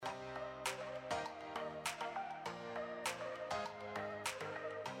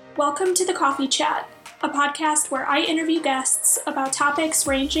Welcome to the Coffee Chat, a podcast where I interview guests about topics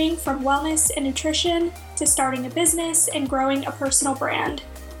ranging from wellness and nutrition to starting a business and growing a personal brand.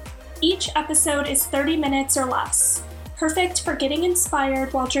 Each episode is 30 minutes or less, perfect for getting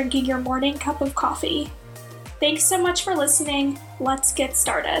inspired while drinking your morning cup of coffee. Thanks so much for listening. Let's get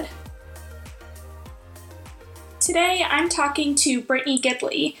started. Today, I'm talking to Brittany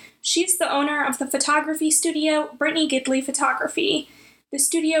Gidley. She's the owner of the photography studio, Brittany Gidley Photography. The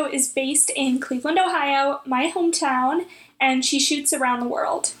studio is based in Cleveland, Ohio, my hometown, and she shoots around the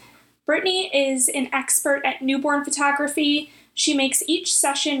world. Brittany is an expert at newborn photography. She makes each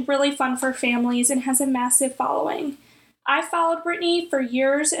session really fun for families and has a massive following. I followed Brittany for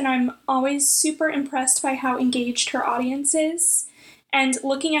years, and I'm always super impressed by how engaged her audience is. And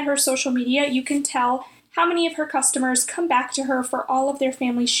looking at her social media, you can tell how many of her customers come back to her for all of their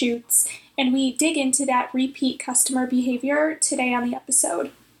family shoots, and we dig into that repeat customer behavior today on the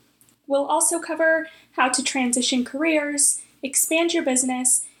episode. We'll also cover how to transition careers, expand your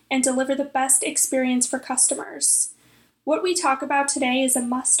business, and deliver the best experience for customers. What we talk about today is a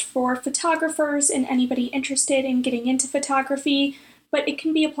must for photographers and anybody interested in getting into photography, but it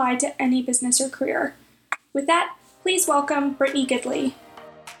can be applied to any business or career. With that, please welcome Brittany Gidley.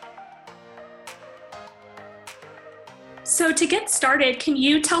 So to get started, can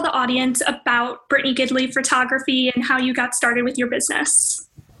you tell the audience about Brittany Gidley Photography and how you got started with your business?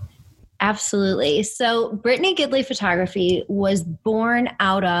 Absolutely. So Brittany Gidley Photography was born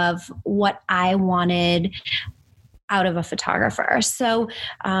out of what I wanted out of a photographer. So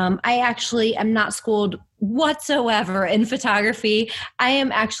I actually am not schooled whatsoever in photography. I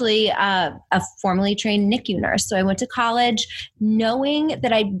am actually a formally trained NICU nurse. So I went to college knowing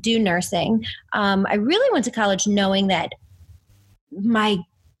that I do nursing. I really went to college knowing that my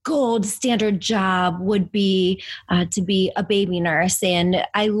gold standard job would be to be a baby nurse. And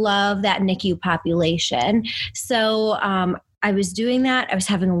I love that NICU population. So I was doing that. I was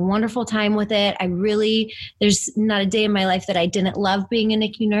having a wonderful time with it. There's not a day in my life that I didn't love being a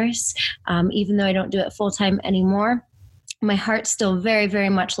NICU nurse, even though I don't do it full time anymore. My heart still very, very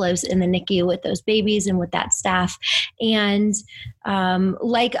much lives in the NICU with those babies and with that staff. And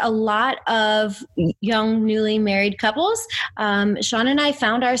like a lot of young, newly married couples, Sean and I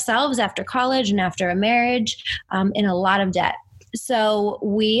found ourselves after college and after a marriage in a lot of debt. So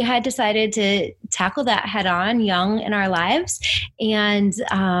we had decided to tackle that head on young in our lives. And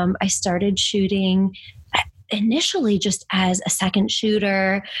I started shooting initially just as a second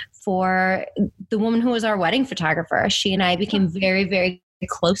shooter for the woman who was our wedding photographer. She and I became very, very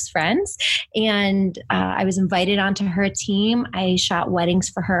close friends. And I was invited onto her team. I shot weddings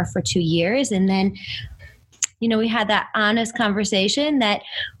for her for 2 years. And then, we had that honest conversation that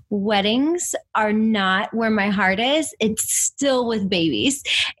weddings are not where my heart is. It's still with babies.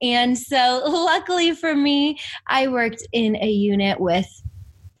 And so luckily for me, I worked in a unit with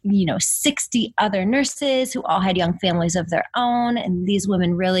 60 other nurses who all had young families of their own. And these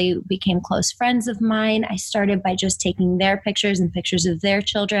women really became close friends of mine. I started by just taking their pictures and pictures of their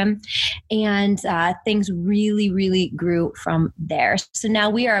children. And things really, really grew from there. So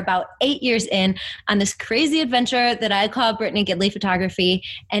now we are about 8 years in on this crazy adventure that I call Brittany Gidley Photography.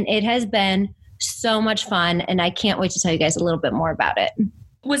 And it has been so much fun. And I can't wait to tell you guys a little bit more about it.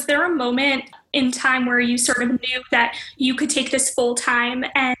 Was there a moment in time where you sort of knew that you could take this full time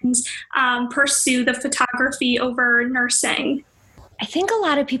and pursue the photography over nursing? I think a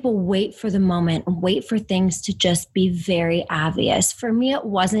lot of people wait for the moment, wait for things to just be very obvious. For me, it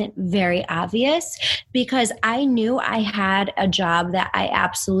wasn't very obvious because I knew I had a job that I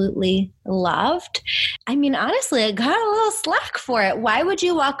absolutely loved. I mean, honestly, I got a little slack for it. Why would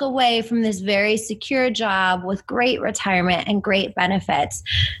you walk away from this very secure job with great retirement and great benefits?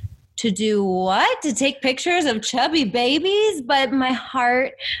 To do what? To take pictures of chubby babies? But my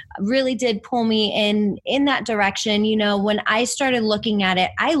heart really did pull me in that direction. When I started looking at it,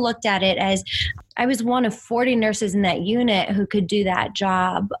 I looked at it as I was one of 40 nurses in that unit who could do that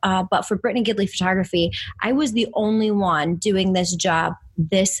job. But for Brittany Gidley Photography, I was the only one doing this job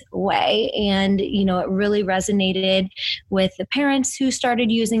this way. And, it really resonated with the parents who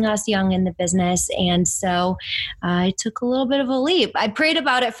started using us young in the business. And so I took a little bit of a leap. I prayed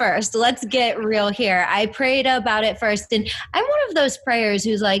about it first. Let's get real here. I prayed about it first. And I'm one of those prayers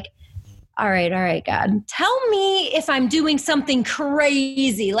who's like, all right, God, tell me if I'm doing something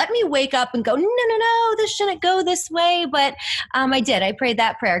crazy. Let me wake up and go, no, this shouldn't go this way. But I did. I prayed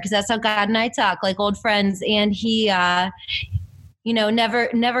that prayer because that's how God and I talk like old friends. And he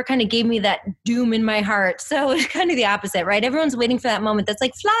never kind of gave me that doom in my heart. So it's kind of the opposite, right? Everyone's waiting for that moment that's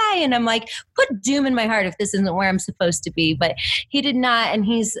like, fly. And I'm like, put doom in my heart if this isn't where I'm supposed to be. But he did not. And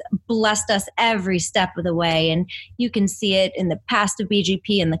he's blessed us every step of the way. And you can see it in the past of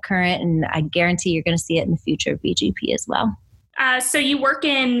BGP and the current. And I guarantee you're going to see it in the future of BGP as well. So you work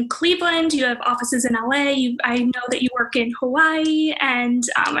in Cleveland, you have offices in LA, I know that you work in Hawaii, and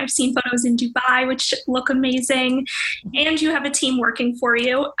I've seen photos in Dubai, which look amazing, and you have a team working for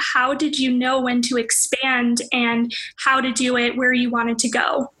you. How did you know when to expand and how to do it where you wanted to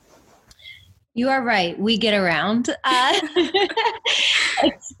go? You are right. We get around.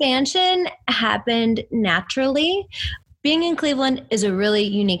 Expansion happened naturally. Being in Cleveland is a really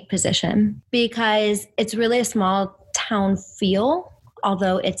unique position because it's really a small town feel,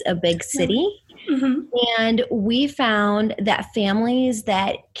 although it's a big city. Mm-hmm. And we found that families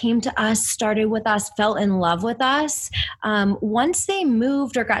that came to us, started with us, fell in love with us. Once they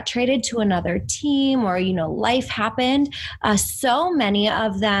moved or got traded to another team or, life happened, so many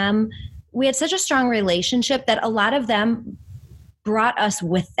of them, we had such a strong relationship that a lot of them brought us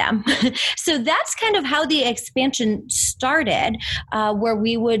with them. So that's kind of how the expansion started, where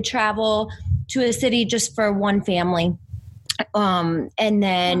we would travel to a city just for one family. And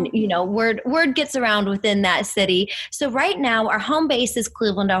then, word gets around within that city. So right now our home base is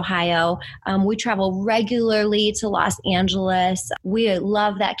Cleveland, Ohio. We travel regularly to Los Angeles. We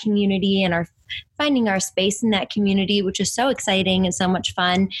love that community and are finding our space in that community, which is so exciting and so much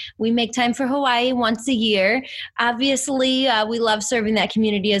fun. We make time for Hawaii once a year. Obviously, we love serving that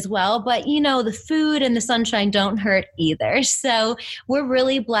community as well, but the food and the sunshine don't hurt either. So we're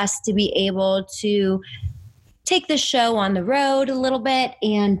really blessed to be able to take the show on the road a little bit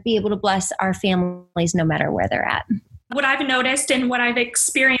and be able to bless our families no matter where they're at. What I've noticed and what I've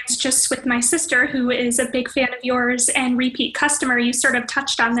experienced just with my sister, who is a big fan of yours and repeat customer, you sort of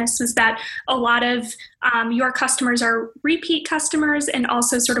touched on this, was that a lot of your customers are repeat customers and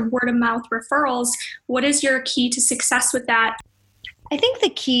also sort of word of mouth referrals. What is your key to success with that? I think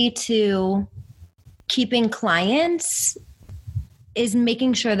the key to keeping clients is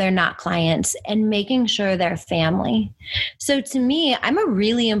making sure they're not clients and making sure they're family. So to me, I'm a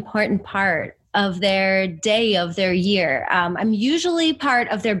really important part of their day, of their year. I'm usually part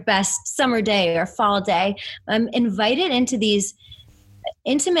of their best summer day or fall day. I'm invited into these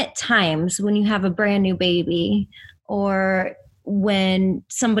intimate times when you have a brand new baby or when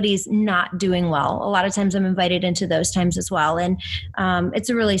somebody's not doing well. A lot of times I'm invited into those times as well. And it's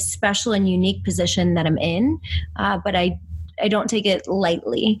a really special and unique position that I'm in, but I don't take it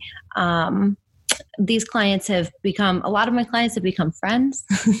lightly. These clients have become, a lot of my clients have become friends.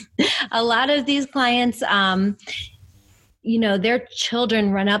 A lot of these clients, their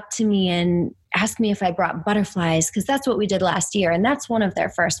children run up to me and ask me if I brought butterflies, because that's what we did last year. And that's one of their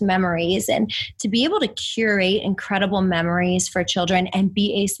first memories. And to be able to curate incredible memories for children and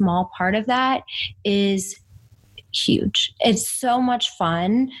be a small part of that is huge. It's so much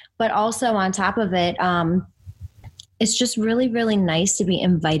fun, but also on top of it, it's just really, really nice to be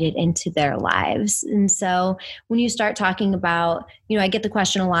invited into their lives. And so when you start talking about, I get the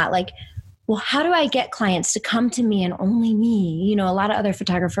question a lot, like, well, how do I get clients to come to me and only me? A lot of other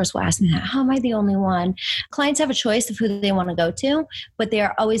photographers will ask me that. How am I the only one? Clients have a choice of who they want to go to, but they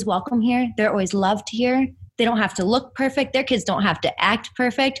are always welcome here. They're always loved here. They don't have to look perfect. Their kids don't have to act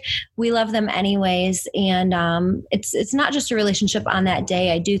perfect. We love them anyways. And it's not just a relationship on that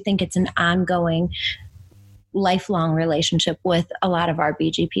day. I do think it's an ongoing lifelong relationship with a lot of our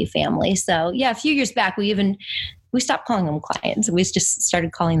BGP family. So yeah, a few years back, we stopped calling them clients. We just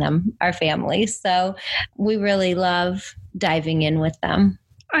started calling them our family. So we really love diving in with them.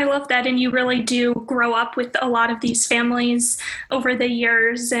 I love that. And you really do grow up with a lot of these families over the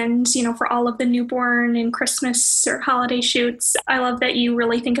years. And, for all of the newborn and Christmas or holiday shoots, I love that you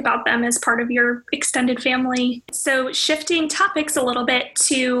really think about them as part of your extended family. So shifting topics a little bit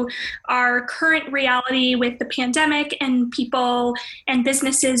to our current reality with the pandemic and people and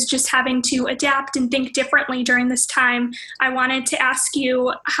businesses just having to adapt and think differently during this time, I wanted to ask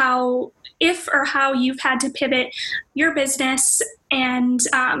you how you've had to pivot your business and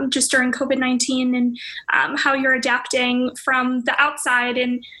just during COVID-19 and how you're adapting from the outside.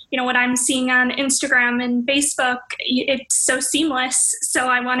 And, what I'm seeing on Instagram and Facebook, it's so seamless. So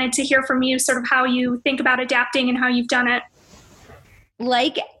I wanted to hear from you sort of how you think about adapting and how you've done it.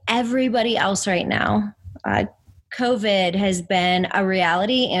 Like everybody else right now, COVID has been a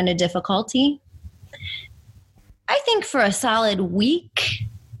reality and a difficulty. I think for a solid week,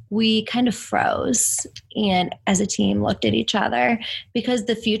 we kind of froze and as a team looked at each other because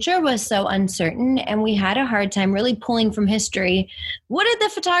the future was so uncertain and we had a hard time really pulling from history. What did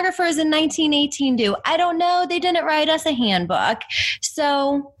the photographers in 1918 do? I don't know. They didn't write us a handbook.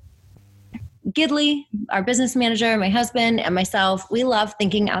 So Gidley, our business manager, my husband, and myself, we love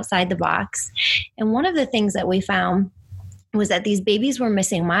thinking outside the box. And one of the things that we found was that these babies were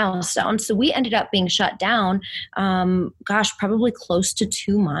missing milestones. So we ended up being shut down, probably close to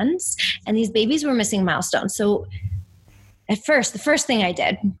 2 months. And these babies were missing milestones. So at first, the first thing I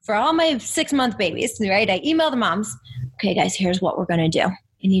did for all my 6-month babies, right? I emailed the moms, okay, guys, here's what we're going to do. I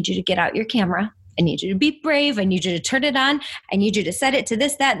need you to get out your camera. I need you to be brave. I need you to turn it on. I need you to set it to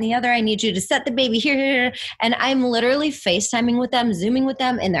this, that, and the other. I need you to set the baby here. And I'm literally FaceTiming with them, Zooming with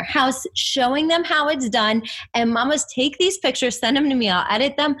them in their house, showing them how it's done. And mamas, take these pictures, send them to me. I'll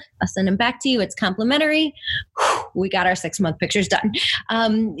edit them. I'll send them back to you. It's complimentary. We got our 6-month pictures done.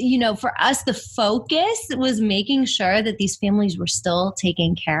 For us, the focus was making sure that these families were still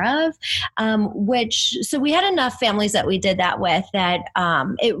taken care of, so we had enough families that we did that with that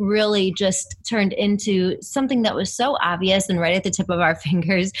it really just turned into something that was so obvious and right at the tip of our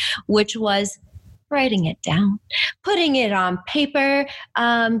fingers, which was writing it down, putting it on paper,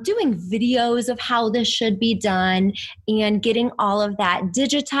 doing videos of how this should be done, and getting all of that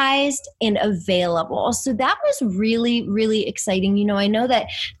digitized and available. So that was really, really exciting. I know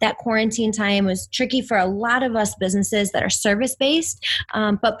that quarantine time was tricky for a lot of us businesses that are service-based,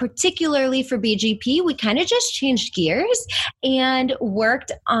 but particularly for BGP, we kind of just changed gears and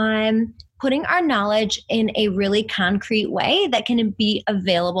worked on putting our knowledge in a really concrete way that can be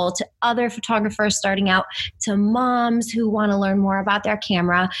available to other photographers starting out, to moms who want to learn more about their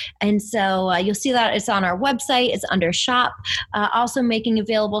camera. And so you'll see that it's on our website. It's under shop, also making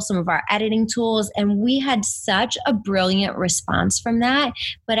available some of our editing tools. And we had such a brilliant response from that.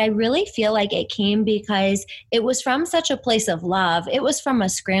 But I really feel like it came because it was from such a place of love. It was from a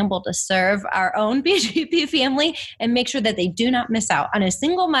scramble to serve our own BGP family and make sure that they do not miss out on a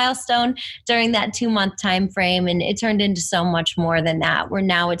single milestone during that 2-month time frame. And it turned into so much more than that, where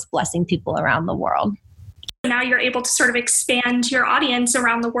now it's blessing people around the world. Now you're able to sort of expand your audience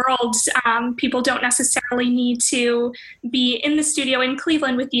around the world. People don't necessarily need to be in the studio in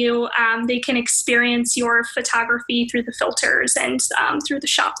Cleveland with you. They can experience your photography through the filters and through the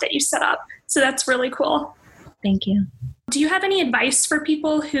shop that you set up. So that's really cool. Thank you. Do you have any advice for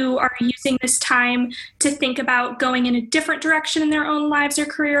people who are using this time to think about going in a different direction in their own lives or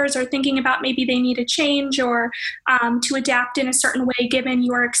careers, or thinking about maybe they need a change or to adapt in a certain way given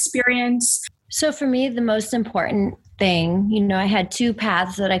your experience? So for me, the most important thing, I had 2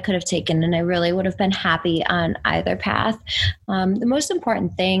 paths that I could have taken, and I really would have been happy on either path. The most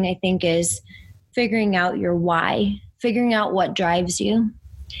important thing, I think, is figuring out your why, figuring out what drives you,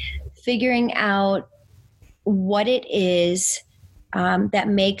 figuring out what it is that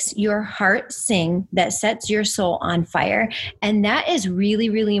makes your heart sing, that sets your soul on fire. And that is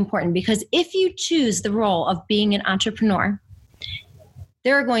really, really important, because if you choose the role of being an entrepreneur,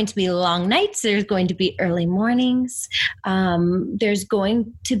 there are going to be long nights. There's going to be early mornings. There's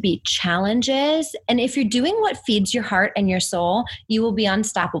going to be challenges. And if you're doing what feeds your heart and your soul, you will be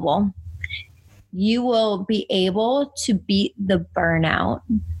unstoppable. You will be able to beat the burnout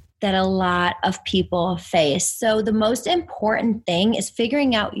that a lot of people face. So the most important thing is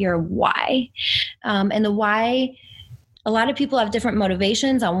figuring out your why. And the why, a lot of people have different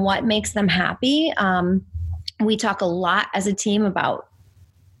motivations on what makes them happy. We talk a lot as a team about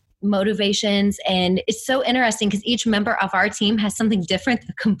motivations, and it's so interesting because each member of our team has something different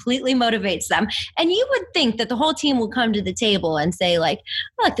that completely motivates them. And you would think that the whole team will come to the table and say, like,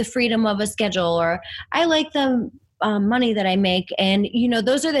 I like the freedom of a schedule, or I like the money that I make. And,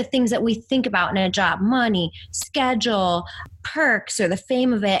 those are the things that we think about in a job: money, schedule, perks, or the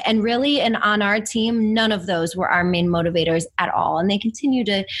fame of it. And really, and on our team, none of those were our main motivators at all. And we continue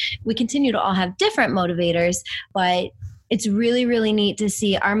to all have different motivators, but it's really, really neat to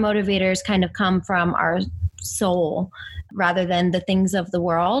see our motivators kind of come from our soul rather than the things of the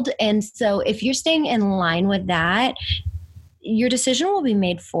world. And so if you're staying in line with that, your decision will be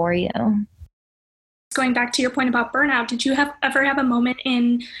made for you. Going back to your point about burnout, did you ever have a moment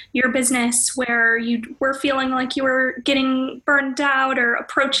in your business where you were feeling like you were getting burned out or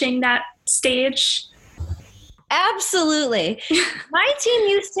approaching that stage? Absolutely. My team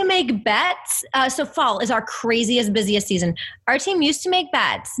used to make bets. So fall is our craziest, busiest season. Our team used to make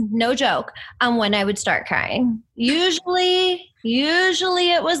bets, no joke, on when I would start crying. Usually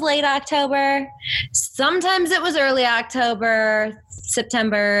it was late October. Sometimes it was early October,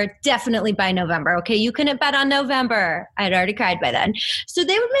 September, definitely by November. Okay. You couldn't bet on November. I'd already cried by then. So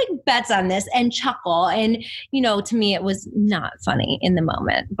they would make bets on this and chuckle. And, to me, it was not funny in the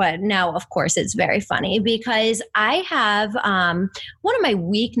moment. But now, of course, it's very funny because I have one of my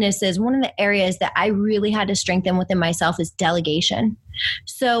weaknesses, one of the areas that I really had to strengthen within myself is delegation.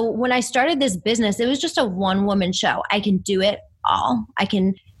 So when I started this business, it was just a one-woman show. I can do it all. I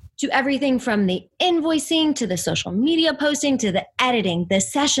can do everything from the invoicing to the social media posting to the editing, the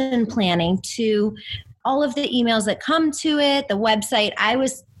session planning to all of the emails that come to it, the website. I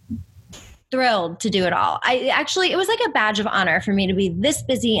was thrilled to do it all. It was like a badge of honor for me to be this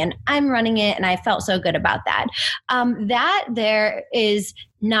busy and I'm running it. And I felt so good about that. That there is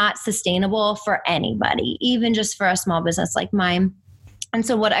not sustainable for anybody, even just for a small business like mine. And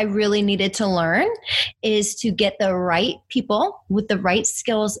so what I really needed to learn is to get the right people with the right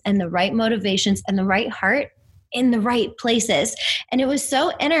skills and the right motivations and the right heart in the right places. And it was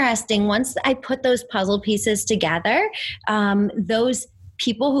so interesting. Once I put those puzzle pieces together, those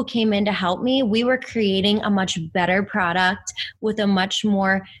people who came in to help me, we were creating a much better product with a much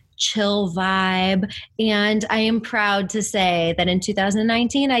more chill vibe. And I am proud to say that in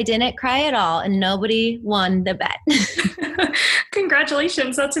 2019, I didn't cry at all and nobody won the bet.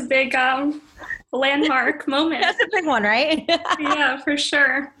 Congratulations. That's a big landmark moment. That's a big one, right? Yeah, for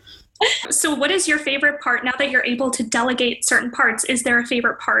sure. So what is your favorite part now that you're able to delegate certain parts? Is there a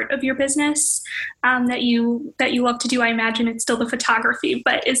favorite part of your business that you love to do? I imagine it's still the photography,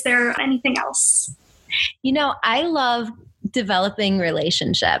 but is there anything else? I love developing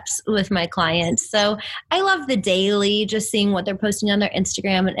relationships with my clients. So I love the daily, just seeing what they're posting on their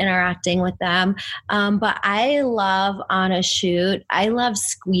Instagram and interacting with them. But I love on a shoot, I love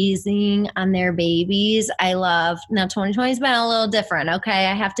squeezing on their babies. Now 2020 has been a little different. Okay.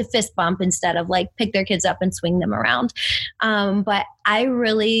 I have to fist bump instead of pick their kids up and swing them around. But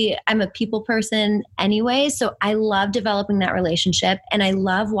I'm a people person anyway. So I love developing that relationship and I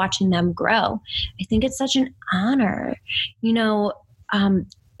love watching them grow. I think it's such an honor.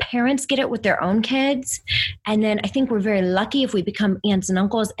 Parents get it with their own kids. And then I think we're very lucky if we become aunts and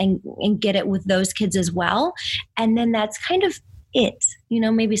uncles and get it with those kids as well. And then that's kind of it.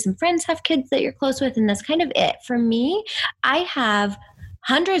 Maybe some friends have kids that you're close with and that's kind of it. For me, I have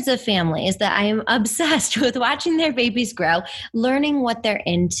hundreds of families that I am obsessed with watching their babies grow, learning what they're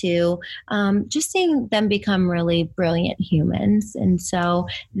into, just seeing them become really brilliant humans. And so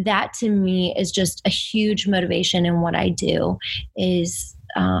that to me is just a huge motivation in what I do is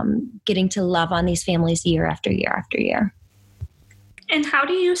getting to love on these families year after year after year. And how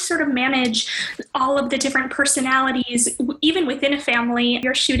do you sort of manage all of the different personalities, even within a family?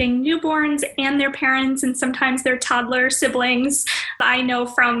 You're shooting newborns and their parents and sometimes their toddler siblings. I know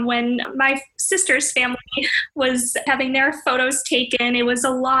from when my sister's family was having their photos taken, it was a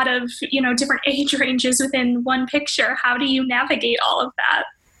lot of, different age ranges within one picture. How do you navigate all of that?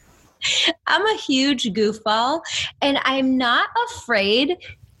 I'm a huge goofball and I'm not afraid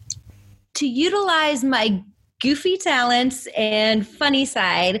to utilize my goofy talents and funny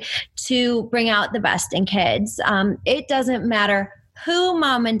side to bring out the best in kids. It doesn't matter who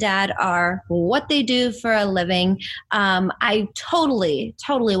mom and dad are, what they do for a living. I totally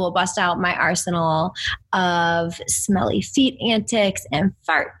will bust out my arsenal of smelly feet antics and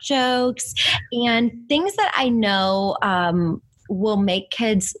fart jokes and things that I know will make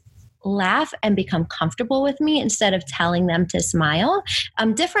kids laugh and become comfortable with me instead of telling them to smile.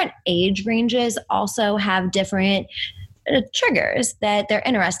 Different age ranges also have different triggers that they're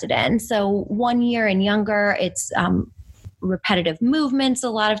interested in. So 1 year and younger, it's repetitive movements a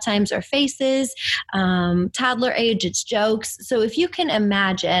lot of times, or faces. Toddler age, it's jokes. So if you can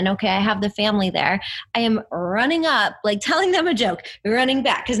imagine, okay, I have the family there. I am running up, telling them a joke, running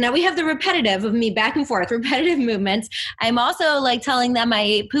back, because now we have the repetitive of me back and forth, repetitive movements. I'm also telling them I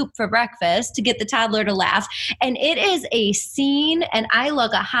ate poop for breakfast to get the toddler to laugh. And it is a scene and I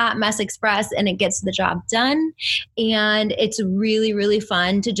look a hot mess express and it gets the job done. And it's really, really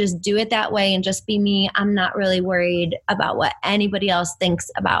fun to just do it that way and just be me. I'm not really worried about what anybody else thinks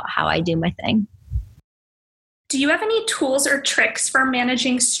about how I do my thing. Do you have any tools or tricks for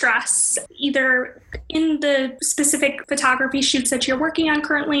managing stress, either in the specific photography shoots that you're working on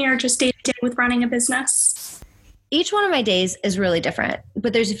currently or just day to day with running a business? Each one of my days is really different,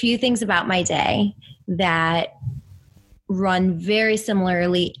 but there's a few things about my day that run very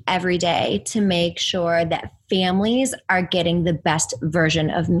similarly every day to make sure that families are getting the best version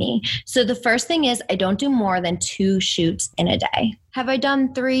of me. So the first thing is I don't do more than 2 shoots in a day. Have I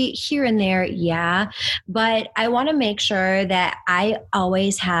done 3 here and there? Yeah. But I want to make sure that I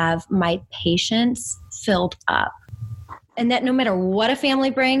always have my patience filled up. And that no matter what a family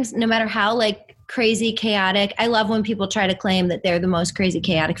brings, no matter how crazy, chaotic. I love when people try to claim that they're the most crazy,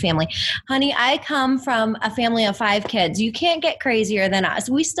 chaotic family. Honey, I come from a family of 5 kids. You can't get crazier than us.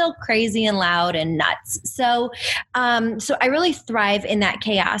 We still crazy and loud and nuts. So I really thrive in that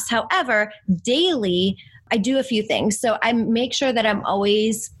chaos. However, daily, I do a few things. So I make sure that I'm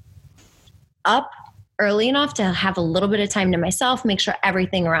always up early enough to have a little bit of time to myself, make sure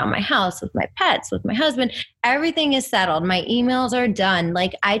everything around my house, with my pets, with my husband, everything is settled. My emails are done.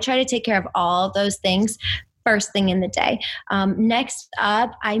 I try to take care of all of those things first thing in the day. Next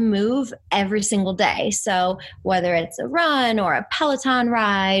up, I move every single day. So whether it's a run or a Peloton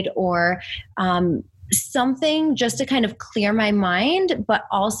ride or something just to kind of clear my mind, but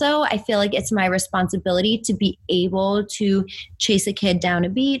also I feel like it's my responsibility to be able to chase a kid down a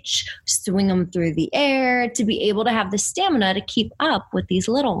beach, swing them through the air, to be able to have the stamina to keep up with these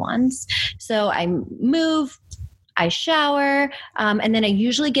little ones. So I move, I shower, and then I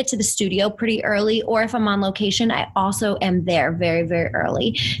usually get to the studio pretty early, or if I'm on location, I also am there very, very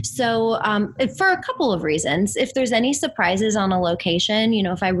early. So for a couple of reasons, if there's any surprises on a location,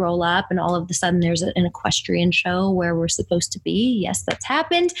 if I roll up and all of a sudden there's an equestrian show where we're supposed to be, yes, that's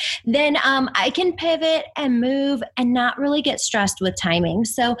happened, then I can pivot and move and not really get stressed with timing.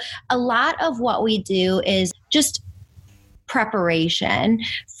 So a lot of what we do is just preparation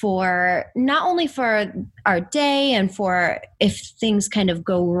for not only for our day and for if things kind of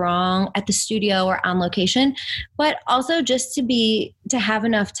go wrong at the studio or on location, but also just to have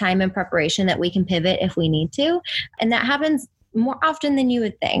enough time and preparation that we can pivot if we need to. And that happens more often than you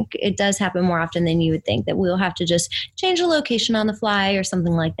would think. It does happen more often than you would think that we'll have to just change a location on the fly or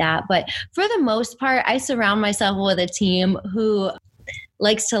something like that. But for the most part, I surround myself with a team who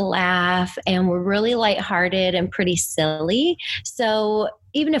likes to laugh, and we're really lighthearted and pretty silly. So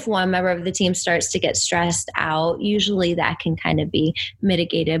even if one member of the team starts to get stressed out, usually that can kind of be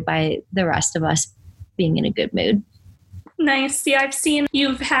mitigated by the rest of us being in a good mood. Nice. Yeah, I've seen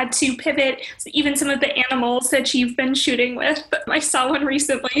you've had to pivot even some of the animals that you've been shooting with. I saw one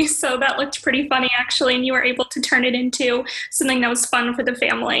recently, so that looked pretty funny actually, and you were able to turn it into something that was fun for the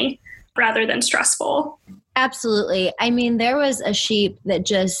family rather than stressful. Absolutely. I mean, there was a sheep that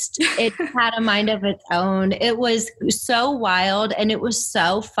it had a mind of its own. It was so wild and it was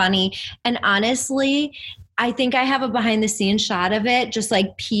so funny. And honestly, I think I have a behind the scenes shot of it just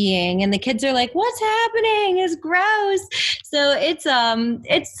peeing, and the kids are like, "What's happening? It's gross." So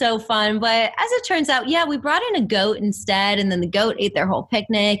it's so fun. But as it turns out, yeah, we brought in a goat instead, and then the goat ate their whole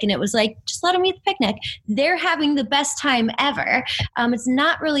picnic, and it was just let them eat the picnic. They're having the best time ever. It's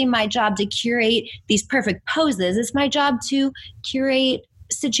not really my job to curate these perfect poses. It's my job to curate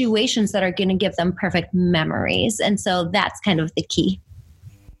situations that are going to give them perfect memories. And so that's kind of the key.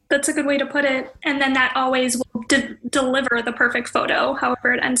 That's a good way to put it. And then that always will deliver the perfect photo,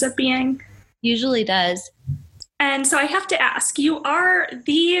 however it ends up being. Usually does. And so I have to ask, you are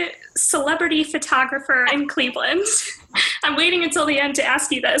the celebrity photographer in Cleveland. I'm waiting until the end to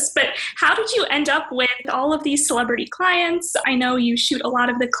ask you this, but how did you end up with all of these celebrity clients? I know you shoot a lot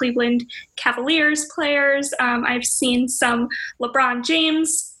of the Cleveland Cavaliers players. I've seen some LeBron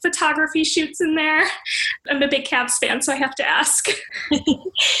James photography shoots in there. I'm a big Cavs fan, so I have to ask.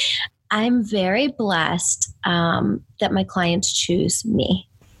 I'm very blessed that my clients choose me.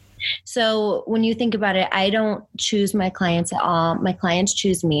 So when you think about it, I don't choose my clients at all. My clients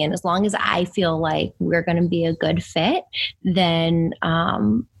choose me. And as long as I feel like we're going to be a good fit, then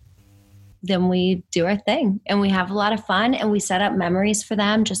we do our thing and we have a lot of fun and we set up memories for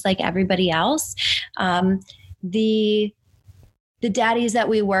them just like everybody else. The daddies that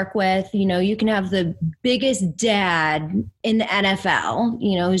we work with, you can have the biggest dad in the NFL,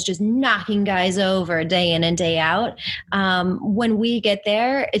 who's just knocking guys over day in and day out. When we get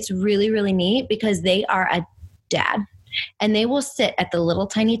there, it's really, really neat because they are a dad. And they will sit at the little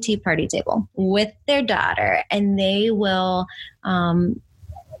tiny tea party table with their daughter, and they will,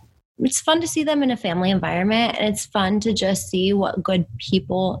 it's fun to see them in a family environment, and it's fun to just see what good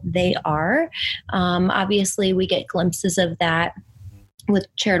people they are. Obviously, we get glimpses of that with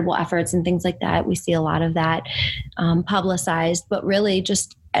charitable efforts and things like that. We see a lot of that publicized, but really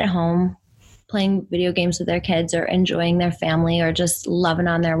just at home, playing video games with their kids or enjoying their family or just loving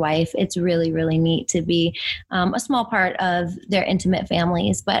on their wife. It's really, really neat to be a small part of their intimate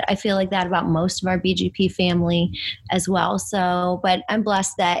families. But I feel like that about most of our BGP family as well. So, but I'm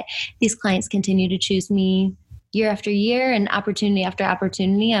blessed that these clients continue to choose me year after year and opportunity after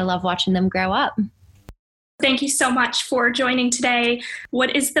opportunity. I love watching them grow up. Thank you so much for joining today.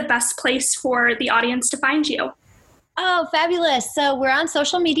 What is the best place for the audience to find you? Oh, fabulous. So we're on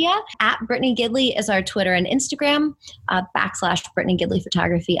social media. At Brittany Gidley is our Twitter and Instagram, / Brittany Gidley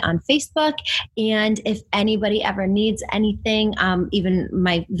Photography on Facebook. And if anybody ever needs anything, even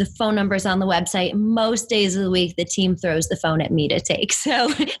the phone number is on the website. Most days of the week, the team throws the phone at me to take. So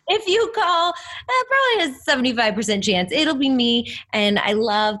if you call, probably has a 75% chance it'll be me. And I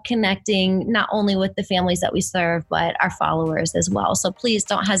love connecting not only with the families that we serve, but our followers as well. So please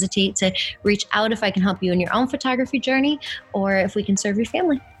don't hesitate to reach out if I can help you in your own photography journey or if we can serve your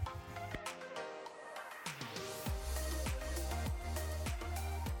family.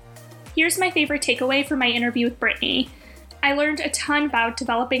 Here's my favorite takeaway from my interview with Brittany. I learned a ton about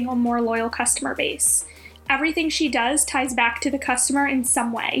developing a more loyal customer base. Everything she does ties back to the customer in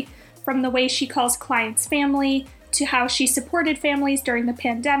some way, from the way she calls clients family, to how she supported families during the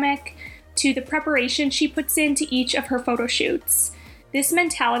pandemic, to the preparation she puts into each of her photo shoots. This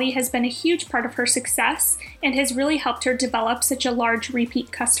mentality has been a huge part of her success and has really helped her develop such a large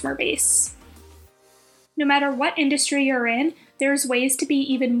repeat customer base. No matter what industry you're in, there's ways to be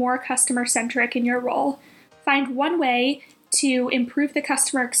even more customer-centric in your role. Find one way to improve the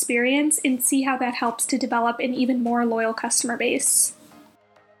customer experience and see how that helps to develop an even more loyal customer base.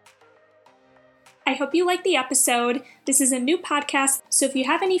 I hope you liked the episode. This is a new podcast, so if you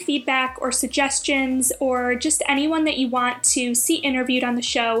have any feedback or suggestions or just anyone that you want to see interviewed on the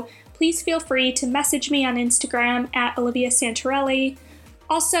show, please feel free to message me on Instagram at Olivia Santorelli.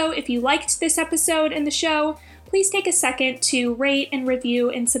 Also, if you liked this episode and the show, please take a second to rate and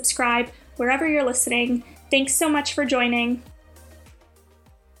review and subscribe wherever you're listening. Thanks so much for joining.